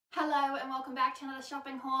Hello and welcome back to another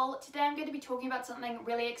shopping haul. Today I'm going to be talking about something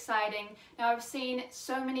really exciting. Now I've seen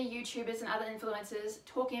so many YouTubers and other influencers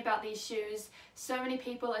talking about these shoes. So many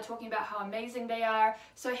people are talking about how amazing they are.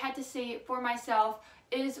 So I had to see for myself,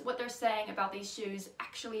 is what they're saying about these shoes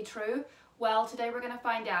actually true? Well, today we're going to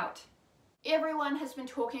find out. Everyone has been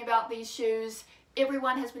talking about these shoes.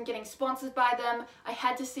 Everyone has been getting sponsored by them. I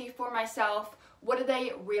had to see for myself, what are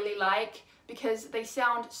they really like? Because they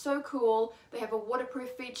sound so cool. They have a waterproof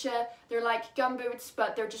feature. They're like gumboots,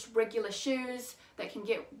 but they're just regular shoes that can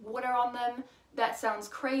get water on them. That sounds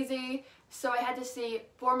crazy. So I had to see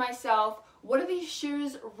for myself, what are these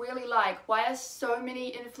shoes really like? Why are so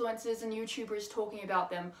many influencers and YouTubers talking about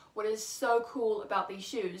them? What is so cool about these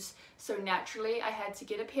shoes? So naturally, I had to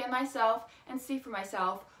get a pair myself and see for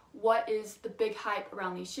myself, what is the big hype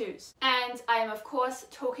around these shoes? And I am of course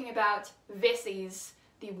talking about VESSI's,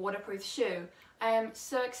 the waterproof shoe. I am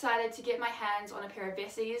so excited to get my hands on a pair of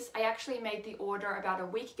VESSI's. I actually made the order about a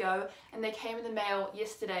week ago and they came in the mail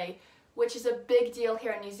yesterday, which is a big deal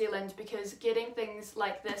here in New Zealand because getting things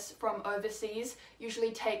like this from overseas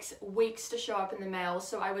usually takes weeks to show up in the mail.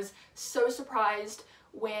 So I was so surprised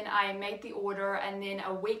when I made the order and then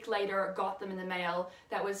a week later got them in the mail.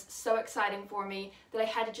 That was so exciting for me that I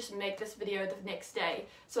had to just make this video the next day.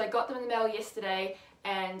 So I got them in the mail yesterday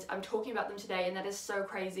and I'm talking about them today, and that is so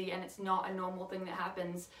crazy and it's not a normal thing that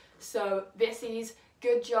happens. So VESSI's,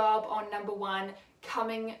 good job on number one,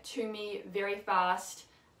 coming to me very fast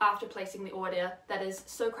after placing the order. That is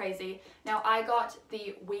so crazy. Now I got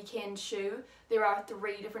the weekend shoe. There are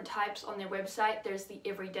 3 different types on their website. There's the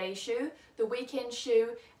everyday shoe, the weekend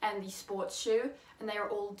shoe, and the sports shoe, and they are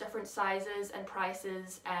all different sizes and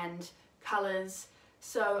prices and colors.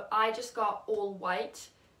 So I just got all white.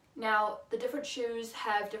 Now the different shoes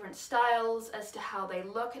have different styles as to how they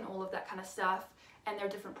look and all of that kind of stuff, and they're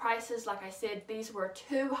different prices. Like I said, these were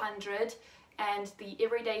 $200 and the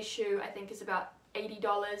everyday shoe I think is about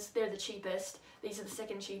 $80. They're the cheapest. These are the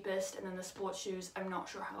second cheapest, and then the sports shoes, I'm not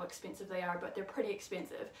sure how expensive they are, but they're pretty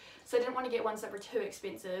expensive. So I didn't want to get ones that were too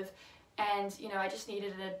expensive, and you know, I just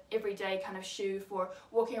needed an everyday kind of shoe for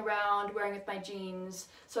walking around, wearing with my jeans.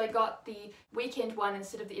 So I got the weekend one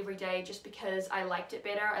instead of the everyday just because I liked it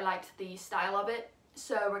better. I liked the style of it.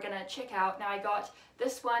 So we're gonna check out. Now I got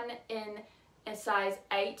this one in a size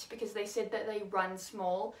 8 because they said that they run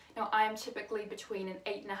small. Now I'm typically between an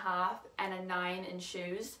 8.5 and a 9 in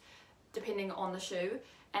shoes, depending on the shoe.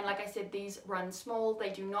 And like I said, these run small. They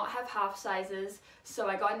do not have half sizes. So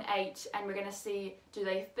I got an 8 and we're gonna see, do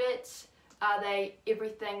they fit? Are they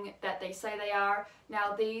everything that they say they are?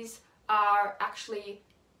 Now these are actually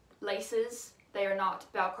laces. They are not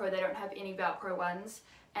Velcro. They don't have any Velcro ones.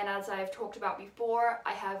 And as I've talked about before,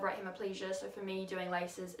 I have right hemiplegia, so for me doing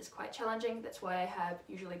laces is quite challenging. That's why I have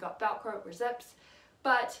usually got Velcro or zips.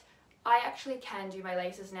 But I actually can do my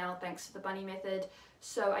laces now thanks to the bunny method.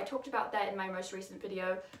 So I talked about that in my most recent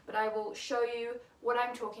video, but I will show you what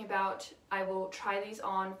I'm talking about. I will try these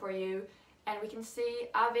on for you and we can see,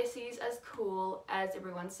 are VESSI's as cool as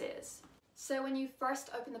everyone says? So when you first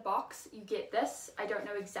open the box, you get this. I don't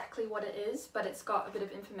know exactly what it is, but it's got a bit of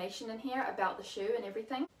information in here about the shoe and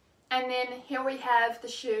everything. And then here we have the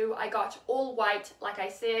shoe. I got all white, like I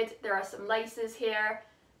said. There are some laces here,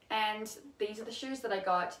 and these are the shoes that I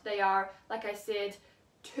got. They are, like I said,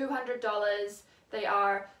 $200. They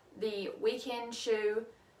are the weekend shoe.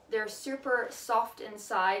 They're super soft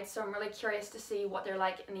inside, so I'm really curious to see what they're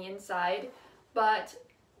like in the inside. But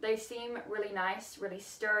they seem really nice, really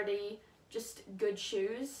sturdy. Just good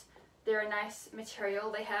shoes. They're a nice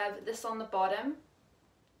material. They have this on the bottom.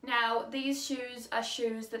 Now these shoes are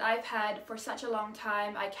shoes that I've had for such a long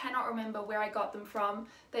time. I cannot remember where I got them from.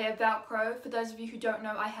 They have Velcro. For those of you who don't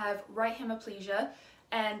know, I have right hemiplegia,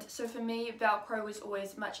 and so for me Velcro is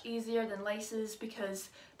always much easier than laces because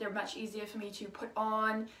they're much easier for me to put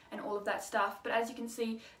on and all of that stuff. But as you can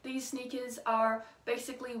see, these sneakers are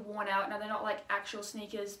basically worn out. Now they're not like actual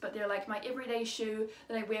sneakers, but they're like my everyday shoe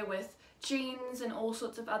that I wear with jeans and all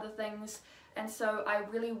sorts of other things. And so I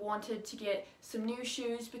really wanted to get some new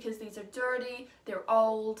shoes because these are dirty, they're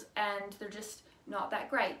old, and they're just not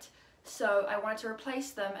that great. So I wanted to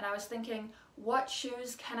replace them, and I was thinking, what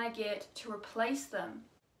shoes can I get to replace them?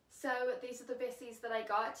 So these are the VESSI's that I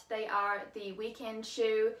got. They are the weekend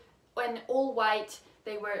shoe in all white.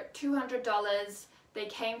 They were $200. They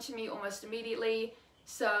came to me almost immediately.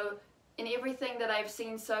 So in everything that I've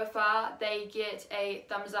seen so far, they get a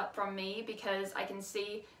thumbs up from me because I can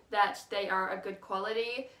see that they are a good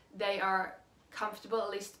quality. They are comfortable, at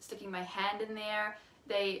least sticking my hand in there.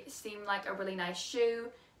 They seem like a really nice shoe,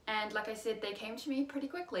 and like I said, they came to me pretty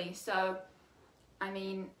quickly. So I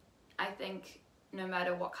mean, I think no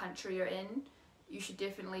matter what country you're in, you should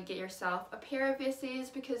definitely get yourself a pair of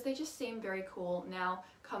VESSIs because they just seem very cool. Now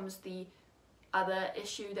comes the other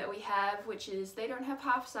issue that we have, which is they don't have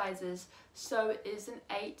half sizes. So is an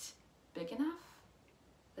 8 big enough?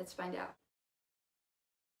 Let's find out.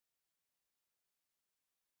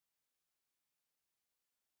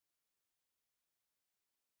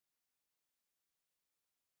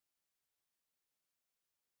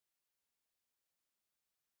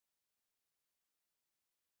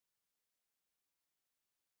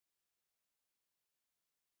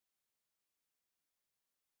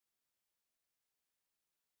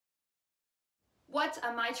 What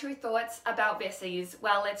are my true thoughts about VESSIs?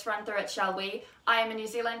 Well, let's run through it, shall we? I am a New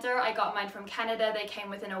Zealander. I got mine from Canada. They came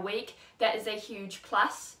within a week. That is a huge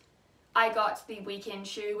plus. I got the weekend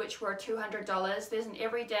shoe, which were $200. There's an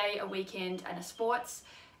everyday, a weekend, and a sports.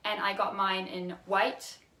 And I got mine in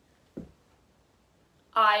white.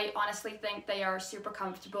 I honestly think they are super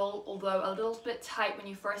comfortable, although a little bit tight when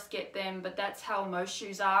you first get them, but that's how most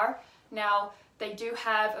shoes are. Now, they do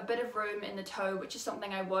have a bit of room in the toe, which is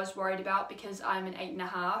something I was worried about because I'm an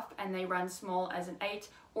 8.5 and they run small as an 8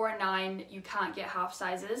 or a 9. You can't get half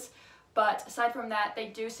sizes. But aside from that, they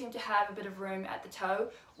do seem to have a bit of room at the toe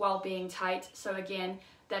while being tight. So again,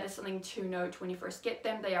 that is something to note when you first get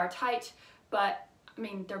them. They are tight, but I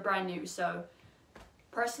mean, they're brand new. So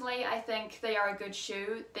personally, I think they are a good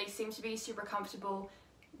shoe. They seem to be super comfortable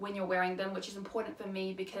when you're wearing them, which is important for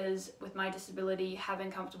me because with my disability,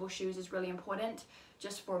 having comfortable shoes is really important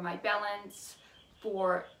just for my balance,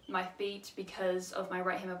 for my feet because of my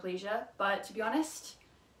right hemiplegia. But to be honest,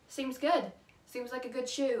 seems good. Seems like a good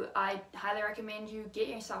shoe. I highly recommend you get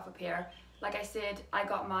yourself a pair. Like I said, I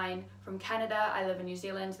got mine from Canada. I live in New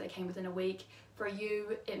Zealand. They came within a week. For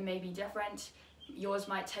you, it may be different. Yours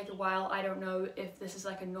might take a while. I don't know if this is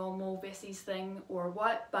like a normal VESSI's thing or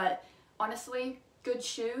what, but honestly, good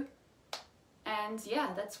shoe. And yeah,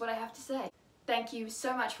 that's what I have to say. Thank you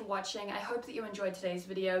so much for watching. I hope that you enjoyed today's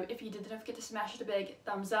video. If you did, don't forget to smash it a big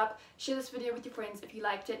thumbs up. Share this video with your friends if you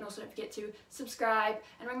liked it, and also don't forget to subscribe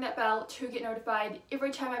and ring that bell to get notified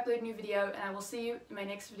every time I upload a new video, and I will see you in my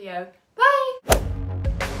next video.